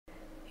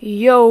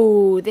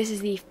Yo, this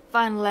is the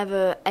final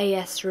ever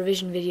AS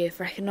revision video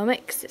for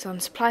economics. It's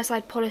on supply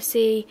side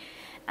policy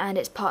and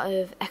it's part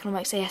of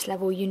economics AS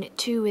level unit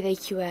 2 with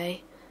AQA.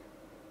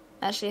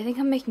 Actually, I think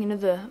I'm making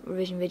another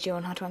revision video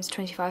on how to answer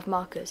 25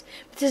 markers,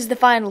 but this is the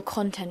final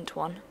content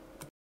one.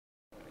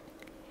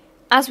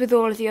 As with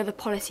all of the other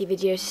policy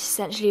videos, it's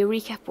essentially a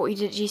recap of what we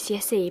did at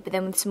GCSE, but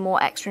then with some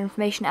more extra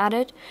information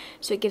added,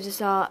 so it gives us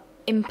our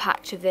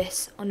impact of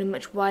this on a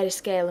much wider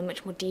scale and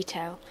much more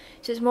detail.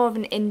 So it's more of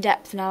an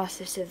in-depth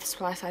analysis of the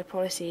supply side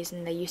policies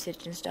and their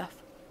usage and stuff.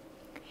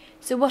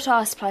 So what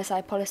are supply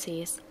side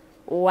policies?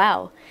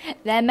 Well,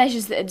 they're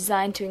measures that are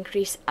designed to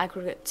increase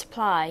aggregate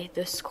supply,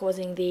 thus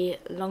causing the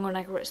long-run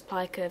aggregate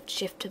supply curve to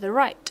shift to the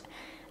right,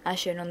 as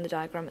shown on the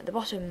diagram at the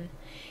bottom.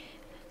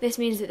 This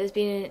means that there's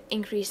been an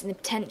increase in the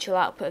potential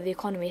output of the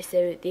economy,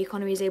 so the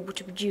economy is able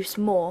to produce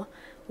more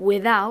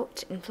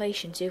without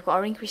inflation. So you've got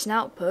our increase in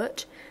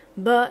output,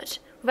 but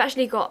we've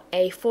actually got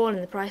a fall in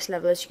the price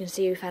level. As you can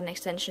see, we've had an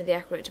extension of the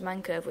aggregate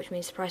demand curve, which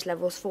means the price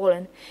level has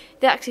fallen.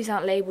 The axes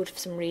aren't labelled for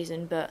some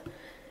reason, but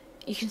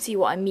you can see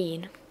what I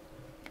mean.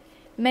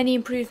 Many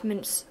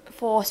improvements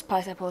for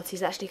supply side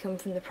policies actually come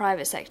from the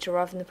private sector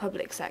rather than the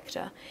public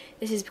sector.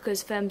 This is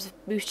because firms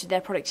have boosted their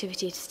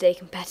productivity to stay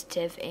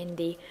competitive in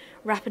the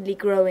rapidly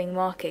growing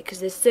market, because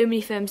there's so many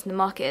firms in the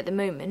market at the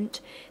moment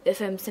that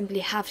firms simply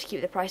have to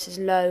keep their prices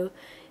low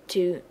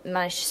to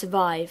manage to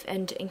survive,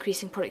 and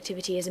increasing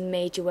productivity is a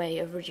major way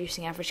of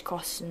reducing average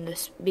costs and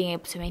thus being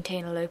able to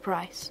maintain a low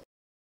price.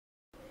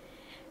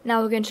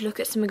 Now we're going to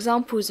look at some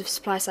examples of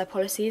supply side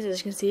policies. As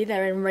you can see,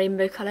 they're in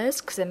rainbow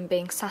colours because I'm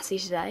being sassy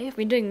today. I've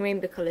been doing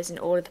rainbow colours in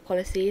all of the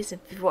policies. If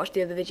you've watched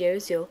the other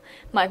videos, you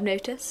might have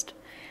noticed.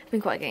 I've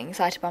been quite getting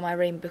excited by my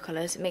rainbow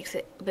colours. It makes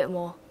it a bit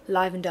more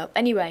livened up.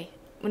 Anyway,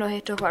 we're not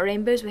here to talk about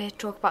rainbows, we're here to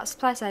talk about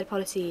supply side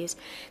policies.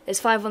 There's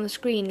 5 on the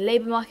screen: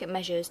 labour market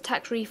measures,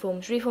 tax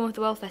reforms, reform of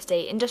the welfare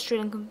state,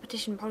 industrial and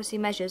competition policy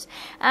measures,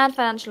 and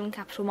financial and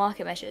capital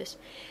market measures.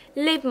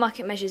 Labour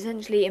market measures,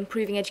 essentially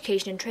improving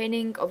education and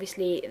training.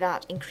 Obviously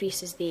that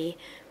increases the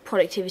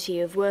productivity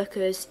of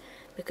workers,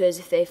 because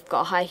if they've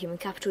got a high human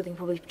capital they can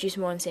probably produce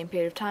more in the same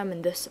period of time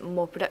and thus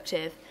more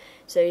productive.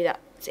 So that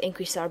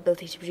increases our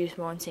ability to produce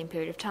more in the same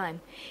period of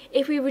time.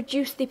 If we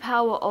reduce the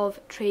power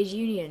of trade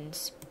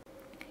unions,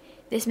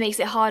 this makes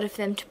it harder for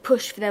them to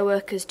push for their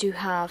workers to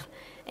have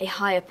a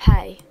higher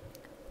pay.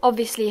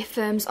 Obviously, if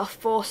firms are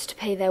forced to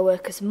pay their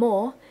workers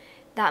more,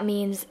 that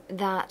means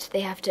that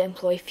they have to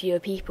employ fewer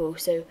people.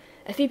 So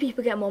a few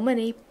people get more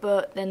money,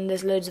 but then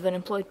there's loads of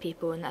unemployed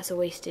people, and that's a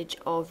wastage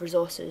of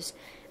resources,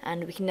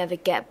 and we can never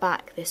get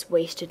back this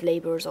wasted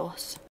labour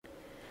resource.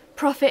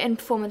 Profit and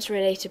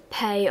performance-related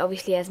pay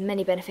obviously has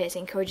many benefits. It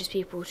encourages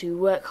people to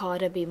work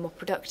harder, be more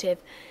productive,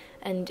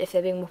 and if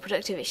they're being more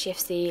productive, it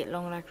shifts the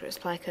long-run aggregate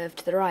supply curve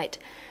to the right.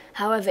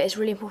 However, it's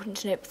really important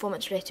to note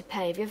performance-related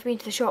pay. Have you ever been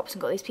to the shops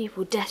and got these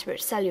people desperate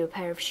to sell you a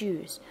pair of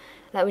shoes?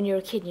 Like when you were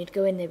a kid and you'd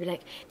go in, they'd be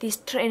like, "These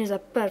trainers are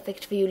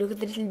perfect for you, look at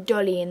the little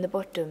dolly in the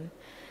bottom."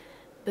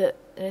 But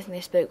I don't think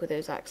they spoke with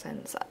those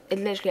accents.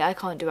 I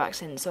can't do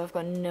accents, so I've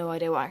got no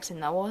idea what accent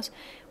that was.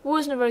 It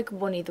wasn't a very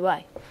good one either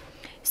way.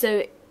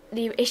 So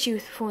the issue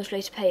with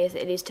performance-related pay is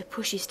that it is to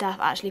pushy staff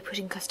actually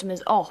putting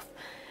customers off,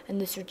 and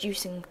thus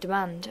reducing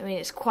demand. I mean,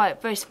 it's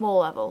quite very small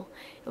level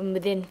and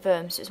within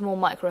firms, so it's more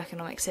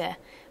microeconomics here,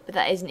 but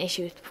that is an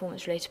issue with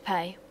performance-related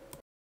pay.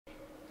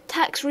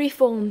 Tax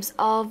reforms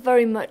are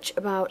very much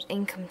about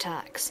income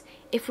tax.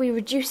 If we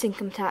reduce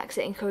income tax,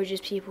 it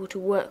encourages people to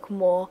work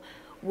more,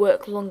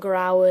 work longer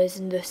hours,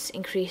 and thus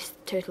increase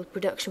total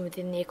production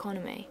within the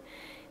economy.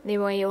 They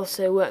may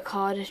also work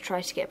harder to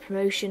try to get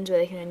promotions where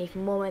they can earn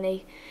even more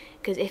money,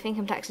 because if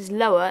income tax is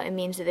lower, it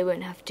means that they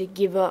won't have to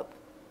give up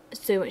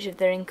so much of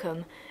their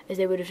income as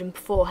they would have done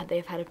before had they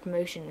had a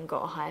promotion and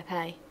got a higher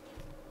pay.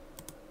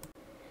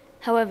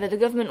 However, the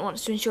government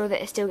wants to ensure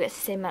that it still gets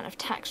the same amount of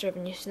tax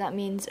revenue, so that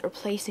means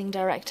replacing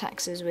direct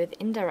taxes with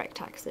indirect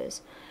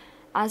taxes.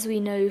 As we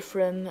know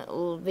from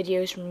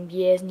videos from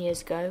years and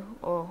years ago,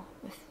 or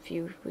a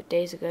few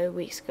days ago,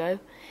 weeks ago,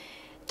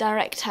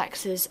 direct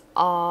taxes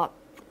are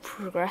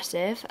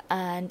progressive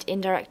and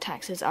indirect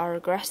taxes are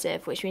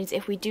regressive, which means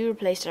if we do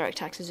replace direct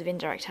taxes with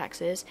indirect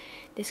taxes,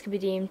 this can be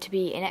deemed to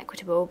be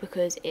inequitable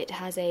because it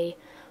has a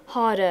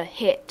harder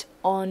hit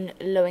on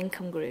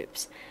low-income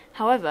groups.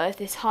 However, if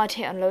this hard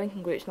hit on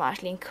low-income groups might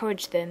actually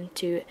encourage them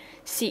to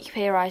seek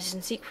pay rises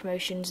and seek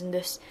promotions and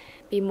thus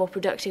be more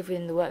productive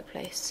within the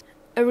workplace.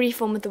 A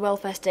reform of the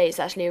welfare state is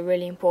actually a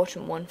really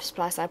important one for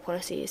supply-side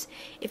policies.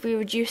 If we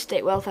reduce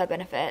state welfare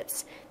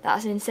benefits,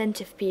 that's an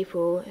incentive for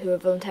people who are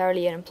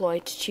voluntarily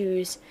unemployed to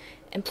choose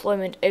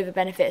employment over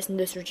benefits, and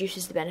thus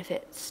reduces the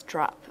benefits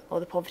trap, or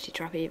the poverty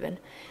trap even,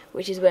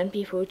 which is when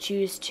people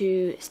choose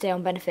to stay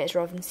on benefits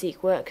rather than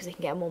seek work because they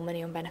can get more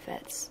money on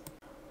benefits.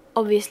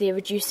 Obviously,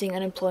 reducing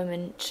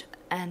unemployment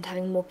and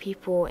having more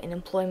people in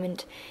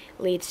employment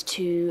leads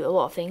to a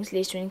lot of things. It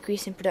leads to an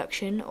increase in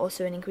production,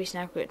 also an increase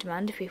in aggregate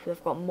demand if people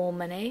have got more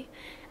money,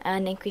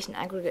 and an increase in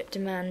aggregate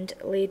demand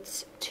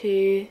leads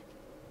to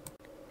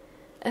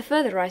a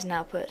further rise in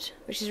output,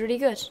 which is really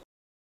good.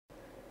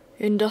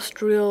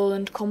 industrial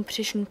and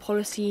competition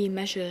policy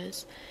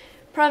measures.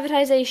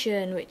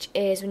 Privatisation, which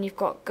is when you've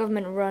got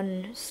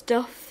government-run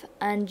stuff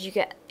and you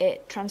get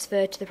it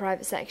transferred to the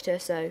private sector.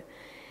 So,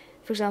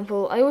 for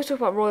example, I always talk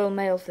about Royal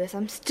Mail for this.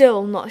 I'm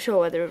still not sure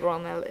whether Royal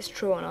Mail is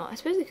true or not. I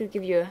suppose they could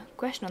give you a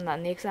question on that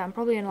in the exam.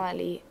 Probably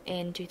unlikely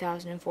in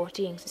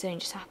 2014 because it's only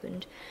just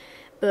happened.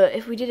 But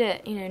if we did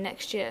it,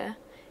 next year,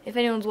 if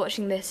anyone's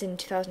watching this in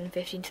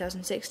 2015,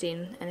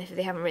 2016, and if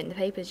they haven't written the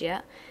papers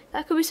yet,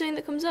 that could be something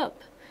that comes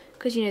up.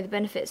 Because, the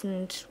benefits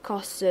and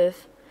costs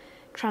of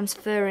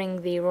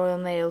transferring the Royal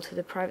Mail to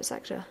the private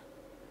sector.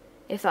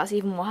 If that's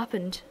even what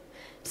happened.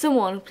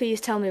 Someone,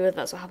 please tell me whether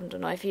that's what happened or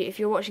not. If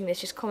you're watching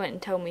this, just comment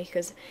and tell me,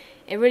 because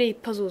it really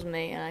puzzles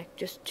me, and I'm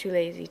just too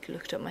lazy to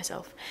look it up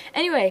myself.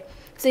 Anyway,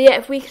 so yeah,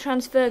 if we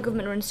transfer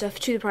government-run stuff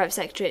to the private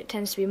sector, it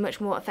tends to be much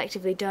more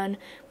effectively done,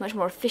 much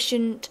more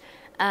efficient,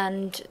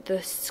 and the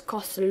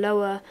costs are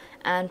lower,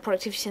 and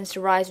productivity tends to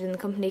rise within the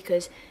company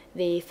because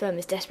the firm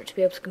is desperate to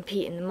be able to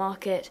compete in the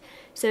market.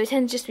 So it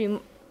tends just to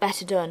be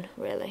better done,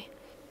 really.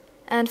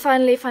 And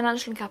finally,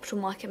 financial and capital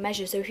market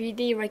measures. So if you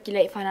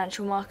deregulate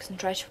financial markets and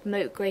try to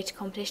promote greater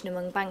competition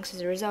among banks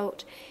as a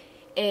result,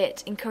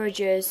 it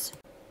encourages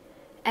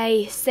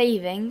A,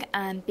 saving,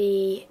 and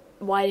B,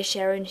 wider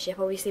share ownership.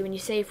 Obviously, when you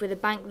save with a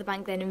bank, the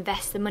bank then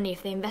invests the money.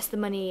 If they invest the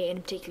money in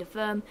a particular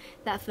firm,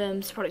 that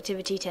firm's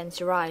productivity tends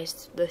to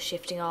rise, thus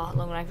shifting our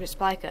long-run average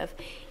supply curve.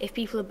 If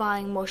people are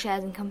buying more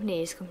shares in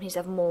companies, companies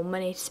have more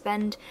money to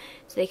spend,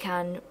 so they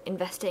can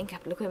invest it in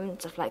capital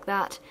equipment, stuff like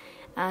that,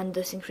 and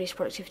thus increase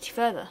productivity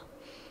further.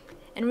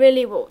 And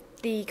really what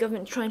the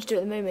government is trying to do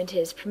at the moment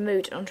is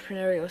promote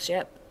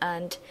entrepreneurship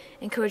and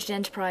encourage an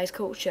enterprise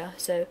culture.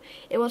 So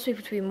it wants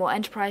people to be more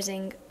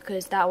enterprising,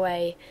 because that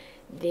way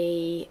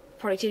the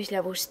productivity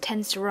levels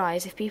tends to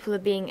rise. If people are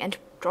being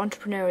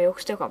entrepreneurial,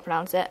 still can't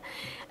pronounce it,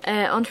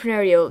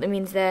 entrepreneurial, it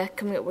means they're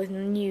coming up with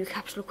new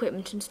capital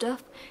equipment and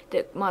stuff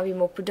that might be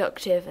more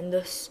productive, and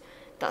thus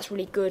that's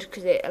really good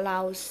because it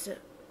allows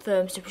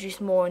firms to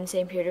produce more in the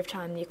same period of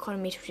time, the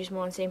economy to produce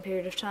more in the same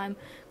period of time,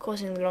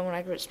 causing the long-run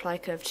aggregate supply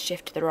curve to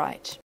shift to the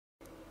right.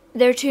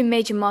 There are two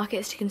major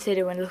markets to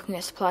consider when looking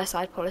at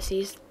supply-side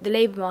policies, the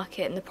labour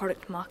market and the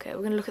product market.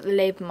 We're going to look at the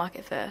labour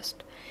market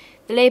first.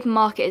 The labour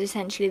market is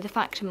essentially the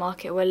factor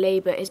market where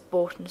labour is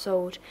bought and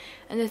sold,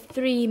 and the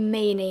three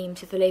main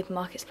aims of the labour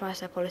market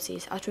supply-side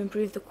policies are to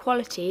improve the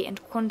quality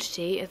and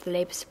quantity of the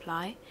labour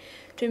supply,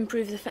 to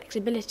improve the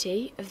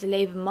flexibility of the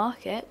labour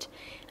market,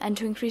 and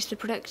to increase the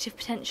productive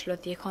potential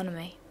of the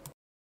economy.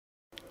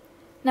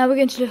 Now we're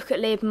going to look at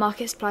labour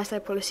market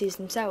supply-side policies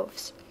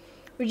themselves.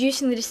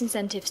 Reducing the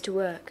disincentives to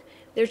work.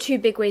 There are two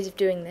big ways of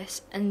doing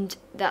this, and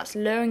that's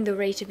lowering the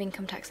rate of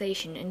income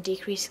taxation and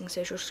decreasing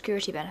social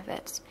security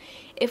benefits.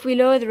 If we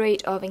lower the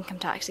rate of income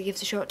tax, it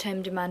gives a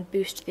short-term demand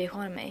boost to the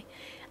economy,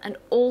 and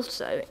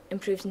also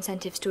improves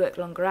incentives to work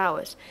longer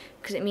hours,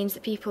 because it means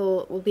that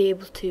people will be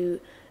able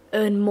to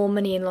earn more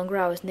money in longer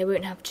hours, and they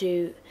won't have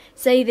to,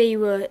 say they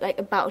were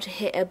about to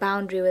hit a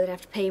boundary where they'd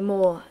have to pay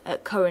more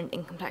at current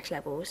income tax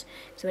levels.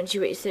 So once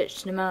you reach a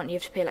certain amount, you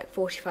have to pay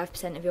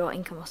 45% of your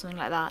income or something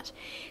like that.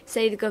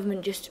 Say the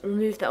government just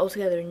removed that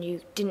altogether and you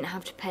didn't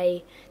have to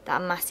pay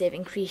that massive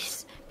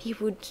increase,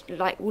 people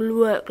would will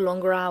work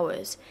longer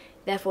hours.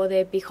 Therefore,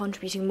 they'd be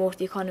contributing more to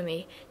the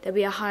economy. There'd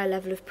be a higher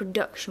level of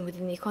production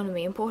within the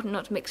economy. Important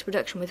not to mix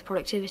production with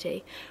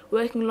productivity.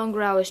 Working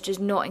longer hours does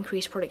not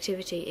increase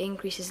productivity. It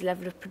increases the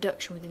level of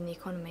production within the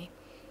economy.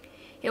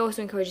 It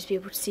also encourages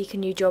people to seek a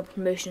new job,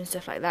 promotion and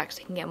stuff like that because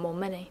they can get more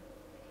money.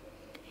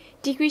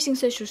 Decreasing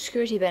social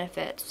security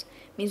benefits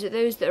means that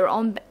those that are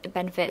on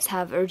benefits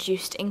have a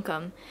reduced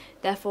income.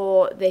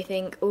 Therefore, they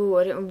think, oh,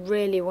 I don't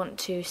really want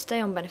to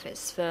stay on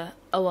benefits for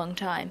a long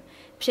time,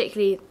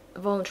 particularly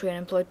voluntary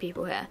unemployed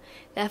people here.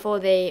 Therefore,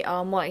 they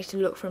are more likely to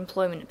look for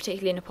employment,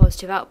 particularly in a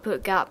positive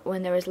output gap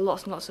when there is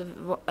lots and lots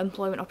of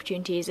employment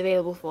opportunities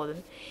available for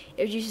them.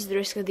 It reduces the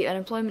risk of the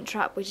unemployment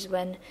trap, which is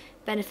when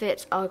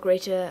benefits are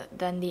greater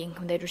than the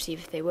income they'd receive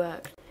if they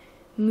worked.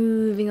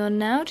 Moving on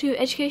now to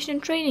education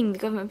and training, the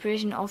government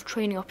provision of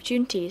training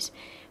opportunities.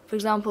 For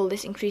example,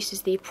 this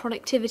increases the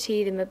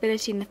productivity, the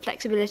mobility and the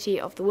flexibility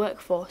of the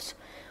workforce.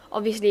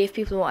 Obviously, if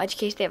people are more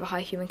educated, they have a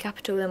high human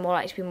capital, they're more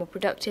likely to be more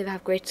productive,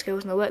 have greater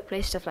skills in the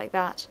workplace, stuff like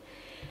that.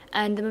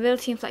 And the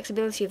mobility and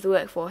flexibility of the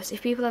workforce,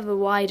 if people have a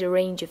wider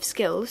range of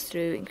skills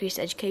through increased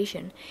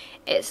education,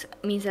 it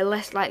means they're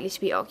less likely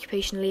to be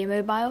occupationally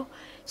immobile.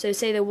 So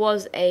say there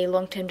was a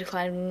long-term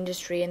decline in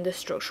industry and thus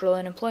structural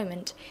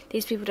unemployment,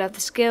 these people would have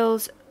the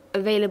skills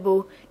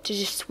available to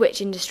just switch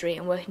industry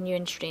and work in new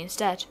industry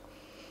instead.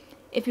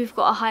 If we've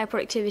got a higher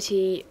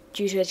productivity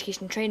due to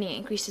education and training, it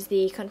increases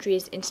the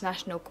country's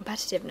international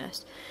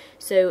competitiveness.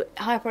 So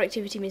higher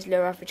productivity means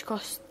lower average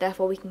costs,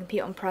 therefore we can compete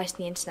on price in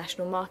the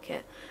international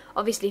market.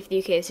 Obviously for the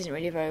UK this isn't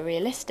really very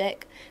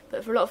realistic,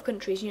 but for a lot of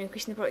countries,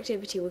 increasing the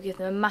productivity will give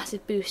them a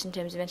massive boost in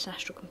terms of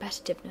international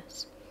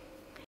competitiveness.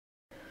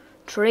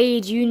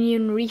 Trade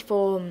union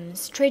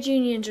reforms. Trade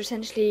unions are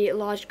essentially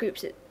large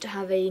groups that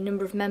have a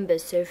number of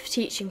members, so for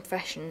teaching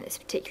profession it's a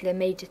particular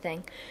major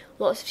thing.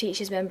 Lots of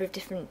teachers are members of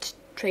different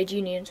trade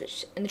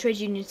unions, and the trade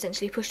unions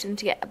essentially push them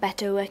to get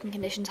better working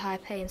conditions, higher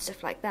pay and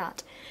stuff like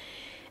that.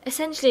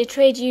 Essentially,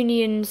 trade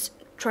unions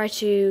try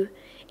to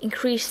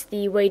increase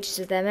the wages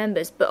of their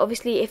members, but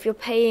obviously if you're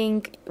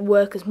paying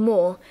workers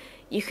more,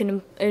 you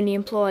can only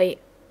employ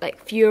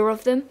fewer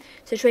of them.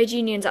 So trade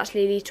unions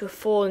actually lead to a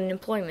fall in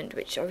employment,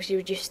 which obviously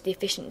reduces the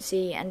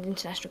efficiency and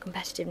international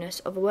competitiveness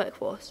of a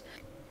workforce.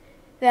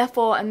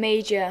 Therefore, a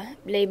major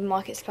labour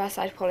market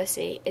supply-side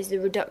policy is the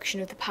reduction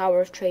of the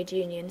power of trade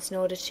unions in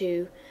order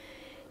to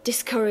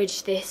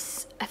discourage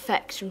this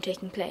effect from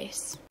taking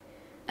place.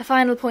 A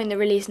final point that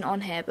really isn't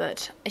on here,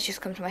 but it's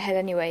just come to my head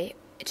anyway,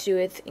 to do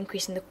with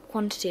increasing the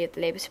quantity of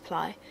the labour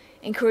supply.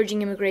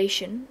 Encouraging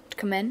immigration to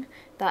come in,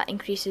 that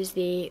increases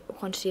the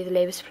quantity of the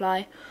labour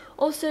supply.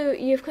 Also,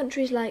 you have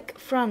countries like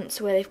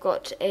France where they've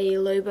got a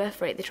low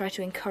birth rate. They try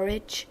to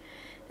encourage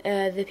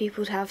the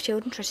people to have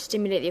children, try to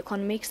stimulate the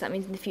economy, because that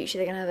means in the future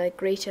they're going to have a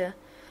greater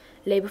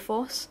labour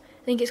force.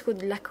 I think it's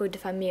called l'école de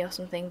famille or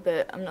something,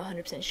 but I'm not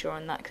 100% sure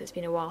on that because it's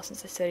been a while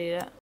since I studied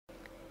it.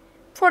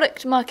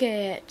 Product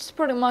markets.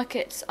 Product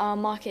markets are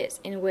markets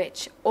in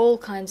which all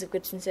kinds of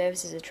goods and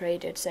services are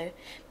traded. So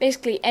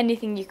basically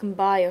anything you can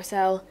buy or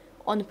sell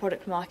on the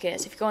product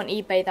market. So if you go on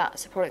eBay,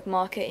 that's a product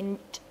market, and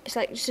it's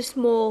like just a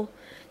small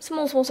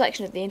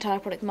section of the entire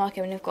product market.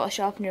 When I've got a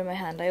sharpener in my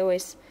hand, I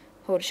always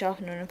hold a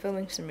sharpener when I'm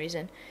filming for some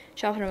reason.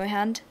 Sharpener in my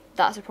hand,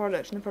 that's a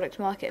product in the product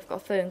market. I've got a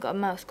phone, got a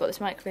mouse, got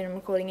this microphone I'm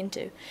recording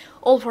into.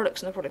 All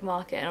products in the product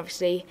market, and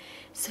obviously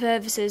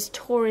services,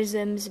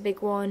 tourism is a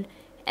big one,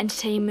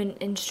 entertainment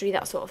industry,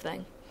 that sort of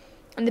thing.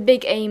 And the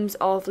big aims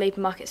of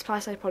labour market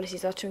supply-side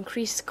policies are to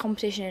increase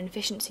competition and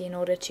efficiency in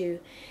order to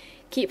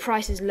keep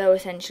prices low,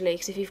 essentially,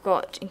 because if you've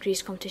got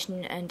increased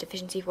competition and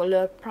efficiency, you've got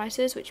lower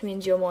prices, which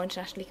means you're more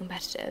internationally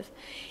competitive.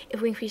 If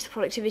we increase the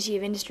productivity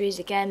of industries,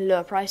 again,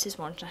 lower prices,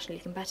 more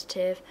internationally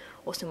competitive,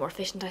 also more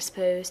efficient, I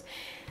suppose.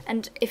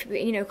 And if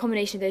a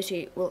combination of those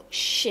two will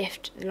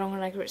shift the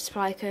long-run aggregate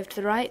supply curve to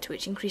the right,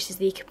 which increases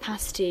the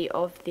capacity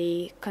of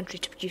the country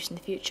to produce in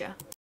the future.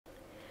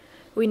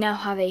 We now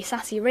have a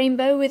sassy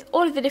rainbow with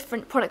all of the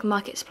different product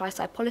market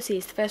supply-side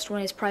policies. The first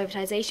one is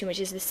privatisation, which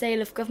is the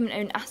sale of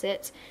government-owned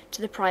assets to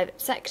the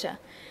private sector.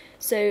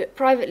 So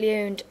privately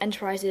owned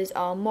enterprises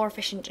are more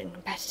efficient and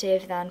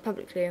competitive than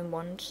publicly owned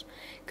ones,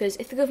 because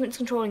if the government's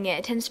controlling it,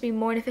 it tends to be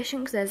more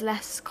inefficient because there's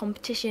less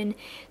competition.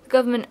 The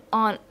government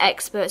aren't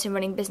experts in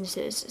running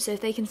businesses, so if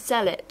they can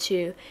sell it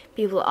to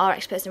people that are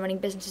experts in running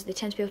businesses, they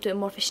tend to be able to do it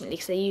more efficiently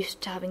because they're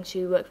used to having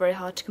to work very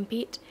hard to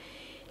compete.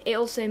 It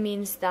also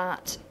means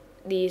that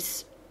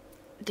these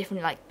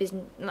different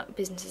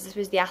businesses, I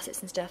suppose the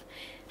assets and stuff,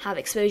 have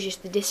exposure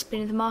to the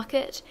discipline of the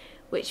market,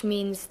 which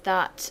means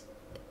that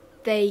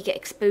they get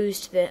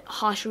exposed to the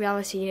harsh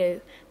reality,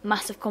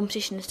 massive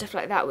competition and stuff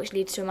like that, which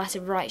leads to a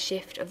massive right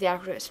shift of the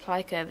aggregate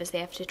supply curve as they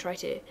have to try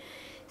to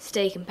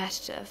stay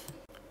competitive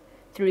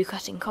through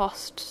cutting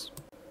costs.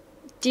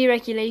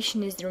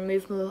 Deregulation is the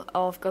removal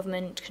of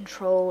government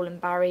control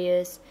and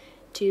barriers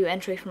to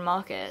entry from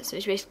markets,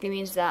 which basically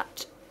means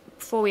that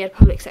before we had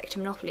public sector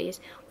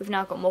monopolies, we've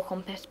now got more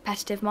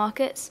competitive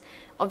markets.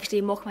 Obviously,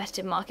 more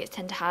competitive markets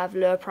tend to have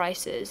lower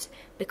prices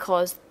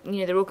because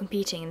they're all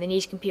competing and they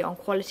need to compete on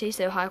quality,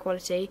 so higher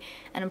quality,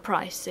 and on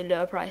price, so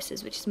lower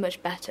prices, which is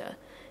much better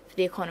for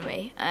the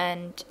economy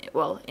and,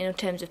 in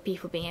terms of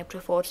people being able to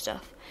afford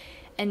stuff.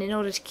 And in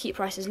order to keep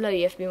prices low,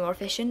 you have to be more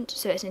efficient.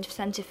 So it's an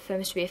incentive for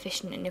firms to be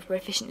efficient, and if we're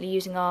efficiently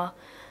using our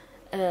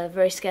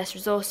very scarce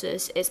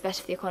resources, it's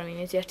better for the economy. It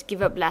means we have to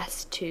give up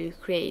less to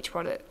create each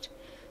product.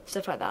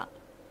 Stuff like that.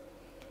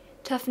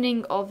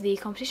 Toughening of the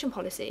competition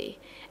policy.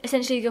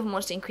 Essentially, the government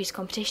wants to increase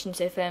competition,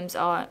 so firms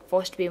are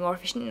forced to be more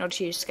efficient in order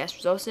to use scarce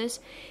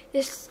resources.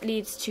 This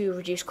leads to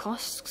reduced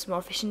costs, because more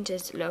efficient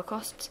is lower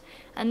costs,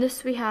 and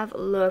thus we have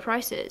lower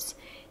prices.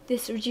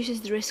 This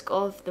reduces the risk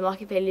of the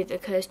market failure that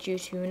occurs due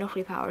to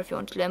monopoly power. If you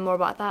want to learn more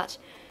about that,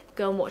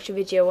 go and watch a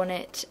video on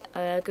it.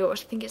 Go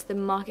watch, I think it's the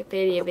market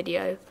failure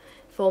video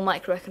for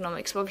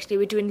microeconomics. But obviously,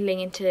 we're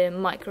dwindling into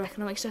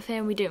microeconomic stuff here,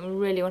 and we don't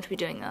really want to be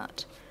doing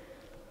that.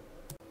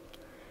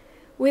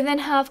 We then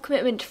have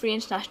commitment to free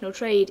international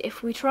trade.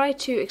 If we try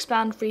to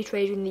expand free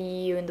trade in the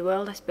EU and the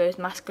world, I suppose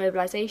mass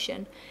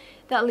globalisation,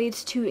 that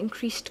leads to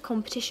increased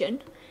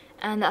competition,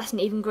 and that's an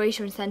even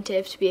greater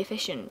incentive to be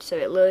efficient, so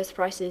it lowers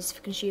prices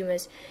for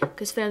consumers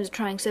because firms are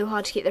trying so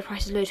hard to keep their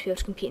prices low to be able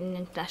to compete on an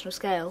international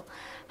scale.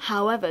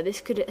 However,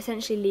 this could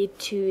essentially lead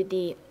to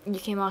the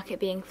UK market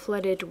being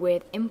flooded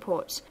with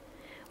imports,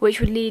 which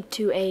would lead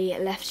to a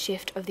left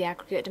shift of the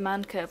aggregate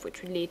demand curve,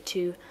 which would lead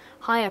to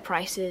higher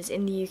prices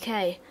in the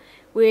UK.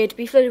 We'd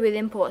be flooded with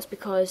imports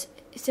because,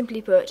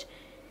 simply put,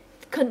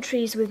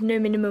 countries with no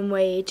minimum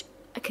wage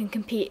can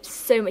compete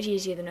so much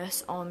easier than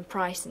us on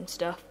price and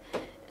stuff,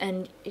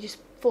 and it just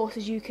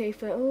forces UK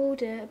for, oh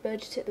dear, a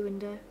bird just hit the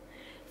window.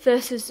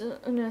 Versus,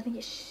 oh no, I think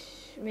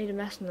it made a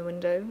mess in the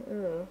window.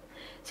 Oh.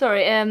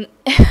 Sorry,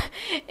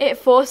 it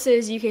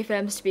forces UK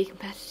firms to be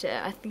competitive.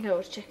 I think I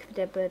ought to check if the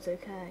dead bird's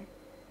okay.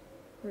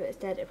 If it's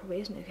dead, it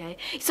probably isn't okay.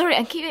 Sorry,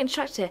 I'm keeping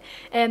distracted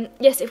here.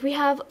 Yes, if we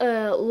have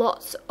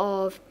lots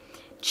of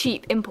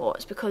cheap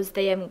imports because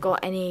they haven't got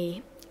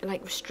any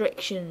like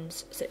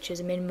restrictions such as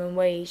a minimum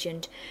wage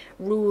and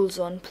rules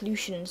on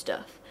pollution and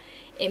stuff,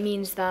 it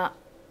means that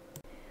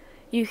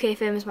UK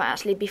firms might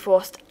actually be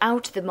forced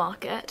out of the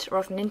market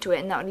rather than into it,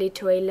 and that would lead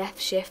to a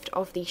left shift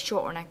of the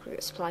short-run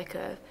aggregate supply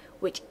curve,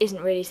 which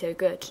isn't really so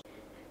good.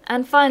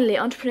 And finally,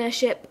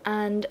 entrepreneurship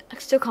and, I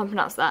still can't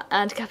pronounce that,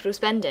 and capital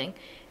spending.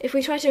 If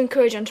we try to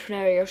encourage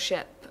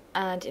entrepreneurship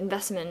and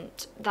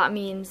investment, that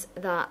means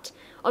that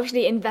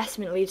obviously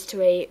investment leads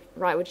to a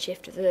rightward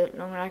shift of the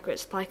long-run aggregate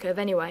supply curve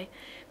anyway,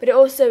 but it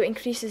also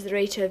increases the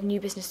rate of new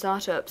business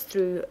startups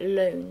through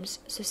loans.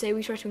 So say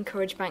we try to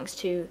encourage banks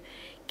to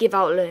give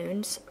out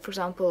loans, for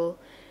example,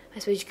 I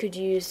suppose you could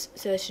use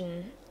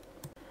certain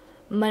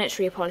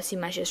monetary policy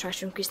measures to try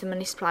to increase the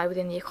money supply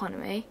within the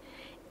economy.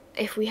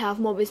 If we have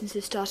more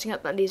businesses starting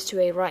up, that leads to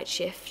a right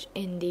shift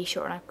in the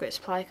short-run aggregate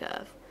supply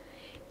curve.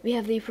 We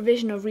have the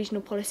provision of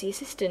regional policy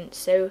assistance,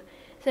 so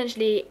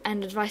essentially,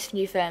 and advice for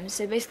new firms.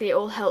 So basically it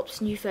all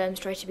helps new firms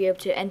try to be able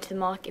to enter the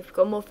market. If we've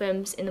got more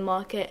firms in the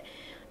market,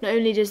 not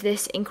only does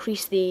this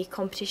increase the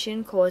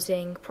competition,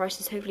 causing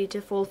prices hopefully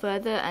to fall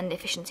further and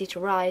efficiency to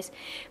rise,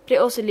 but it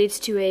also leads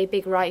to a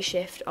big right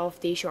shift of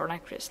the short-run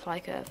aggregate supply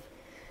curve.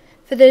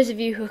 For those of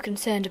you who are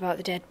concerned about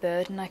the dead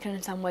bird, and I can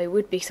understand why you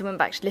would be, because I went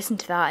back to listen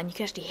to that and you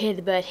can actually hear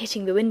the bird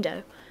hitting the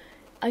window,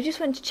 I just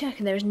went to check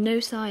and there is no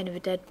sign of a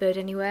dead bird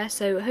anywhere,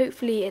 so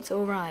hopefully it's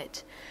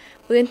alright.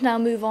 We're going to now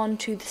move on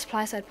to the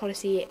supply side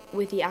policy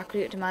with the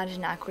aggregate demand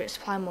and aggregate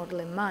supply model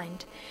in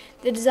mind.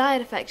 The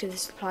desired effect of the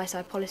supply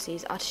side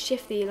policies are to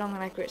shift the long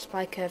run aggregate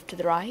supply curve to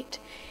the right,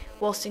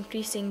 whilst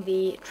increasing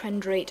the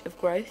trend rate of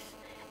growth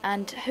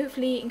and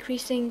hopefully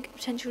increasing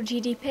potential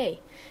GDP.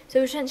 So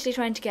we're essentially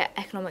trying to get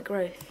economic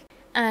growth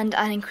and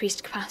an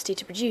increased capacity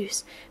to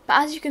produce.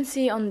 But as you can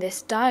see on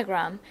this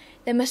diagram,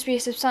 there must be a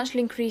substantial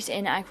increase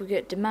in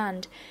aggregate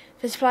demand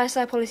for supply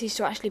side policies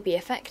to actually be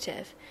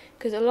effective,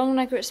 because a long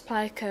aggregate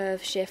supply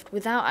curve shift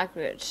without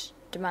aggregate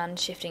demand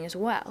shifting as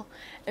well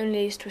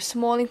only leads to a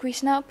small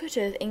increase in output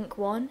of Inc.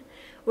 1,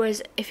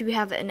 whereas if we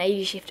have an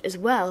AD shift as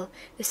well,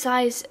 the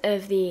size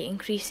of the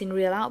increase in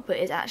real output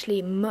is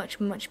actually much,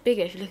 much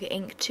bigger. If you look at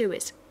Inc. 2,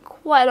 it's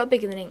quite a lot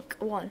bigger than Inc.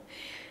 1.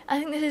 I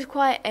think this is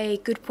quite a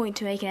good point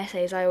to make in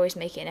essays. I always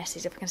make it in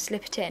essays if I can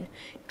slip it in.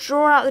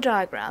 Draw out the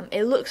diagram,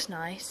 it looks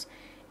nice,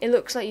 it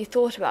looks like you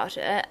thought about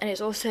it, and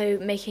it's also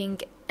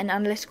making an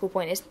analytical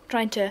point. It's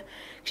trying to,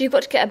 because you've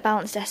got to get a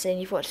balanced essay,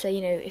 and you've got to say,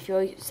 if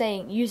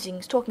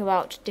you're talking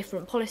about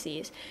different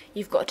policies,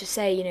 you've got to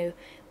say,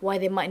 why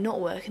they might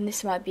not work, and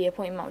this might be a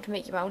point you might want to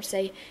make. You might want to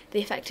say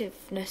the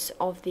effectiveness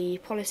of the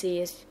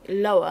policy is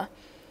lower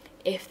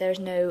if there's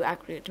no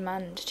aggregate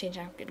demand, change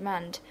in aggregate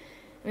demand.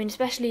 I mean,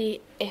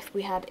 especially if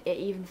we had it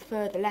even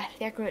further left,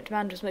 the aggregate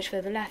demand was much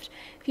further left.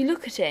 If you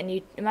look at it and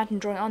you imagine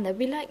drawing it on, there'd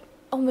be like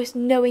almost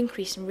no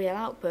increase in real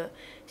output.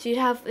 So you'd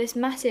have this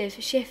massive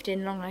shift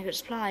in long aggregate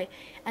supply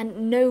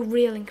and no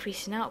real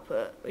increase in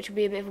output, which would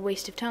be a bit of a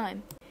waste of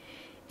time.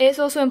 It's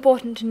also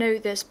important to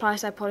note that supply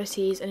side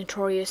policies are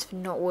notorious for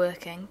not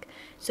working.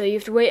 So you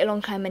have to wait a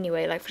long time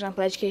anyway. Like, for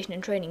example, education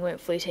and training won't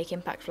fully take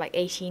impact for like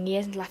 18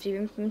 years until after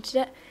you've implemented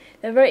it.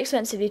 They're very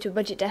expensive due to a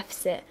budget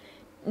deficit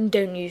and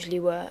don't usually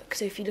work.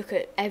 So if you look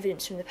at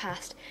evidence from the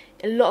past,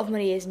 a lot of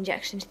money is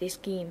injected into these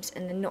schemes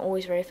and they're not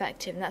always very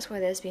effective, and that's why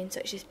there's been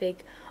such this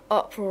big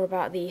uproar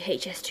about the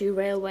HS2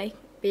 railway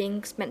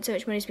being spent. So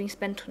much money is being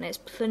spent on it, it's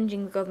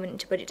plunging the government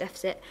into budget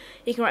deficit.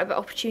 You can write about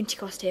opportunity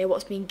cost here,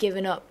 what's being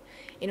given up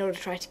in order to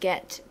try to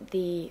get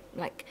the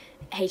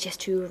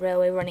HS2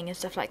 railway running and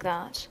stuff like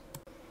that.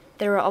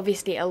 There are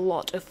obviously a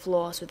lot of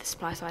flaws with the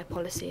supply side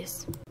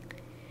policies.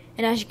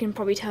 And as you can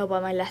probably tell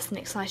by my less than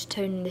excited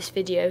tone in this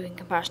video in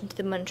comparison to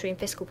the monetary and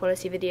fiscal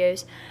policy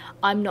videos,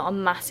 I'm not a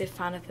massive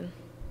fan of them.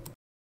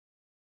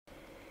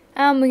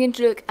 And we're going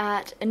to look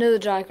at another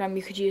diagram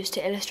you could use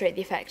to illustrate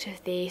the effect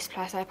of the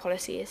supply side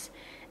policies.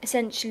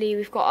 Essentially,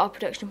 we've got our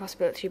production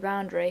possibility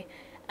boundary,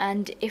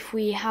 and if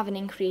we have an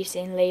increase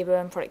in labour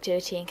and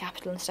productivity and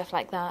capital and stuff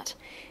like that,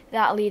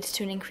 that leads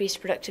to an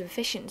increased productive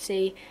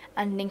efficiency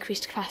and an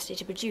increased capacity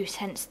to produce.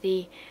 Hence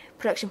the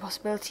production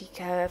possibility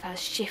curve has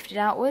shifted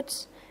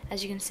outwards,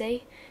 as you can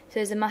see. So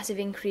there's a massive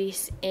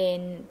increase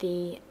in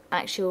the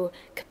actual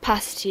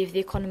capacity of the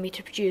economy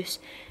to produce.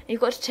 And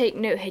you've got to take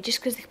note here, just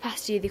because the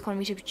capacity of the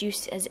economy to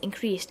produce has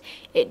increased,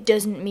 it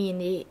doesn't mean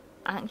the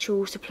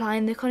actual supply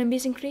in the economy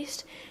is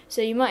increased.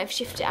 So you might have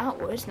shifted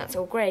outwards, and that's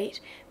all great,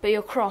 but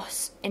your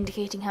cross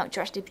indicating how much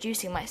you're actually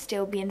producing might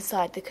still be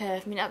inside the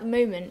curve. I mean, at the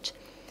moment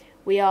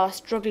we are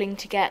struggling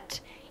to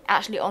get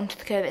actually onto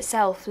the curve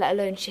itself, let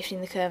alone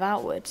shifting the curve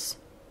outwards.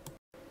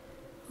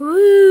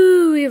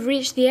 Woo! We've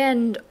reached the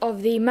end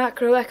of the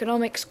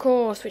macroeconomics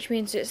course, which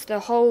means it's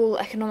the whole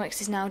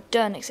economics is now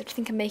done, except I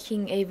think I'm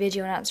making a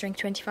video on answering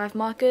 25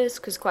 markers,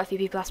 because quite a few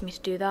people asked me to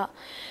do that.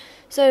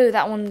 So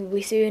that one will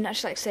be soon. I'd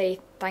just like to say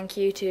thank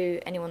you to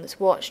anyone that's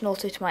watched, and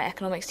also to my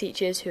economics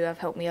teachers who have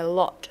helped me a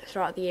lot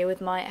throughout the year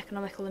with my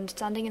economical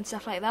understanding and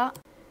stuff like that.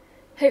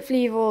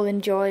 Hopefully you've all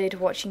enjoyed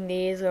watching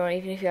these, or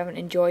even if you haven't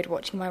enjoyed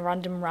watching my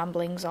random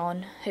ramblings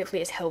on,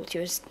 hopefully it's helped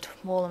you a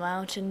small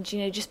amount, and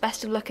just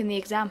best of luck in the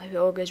exam. Hope it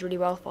all goes really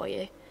well for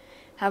you.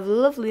 Have a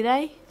lovely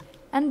day,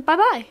 and bye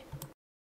bye.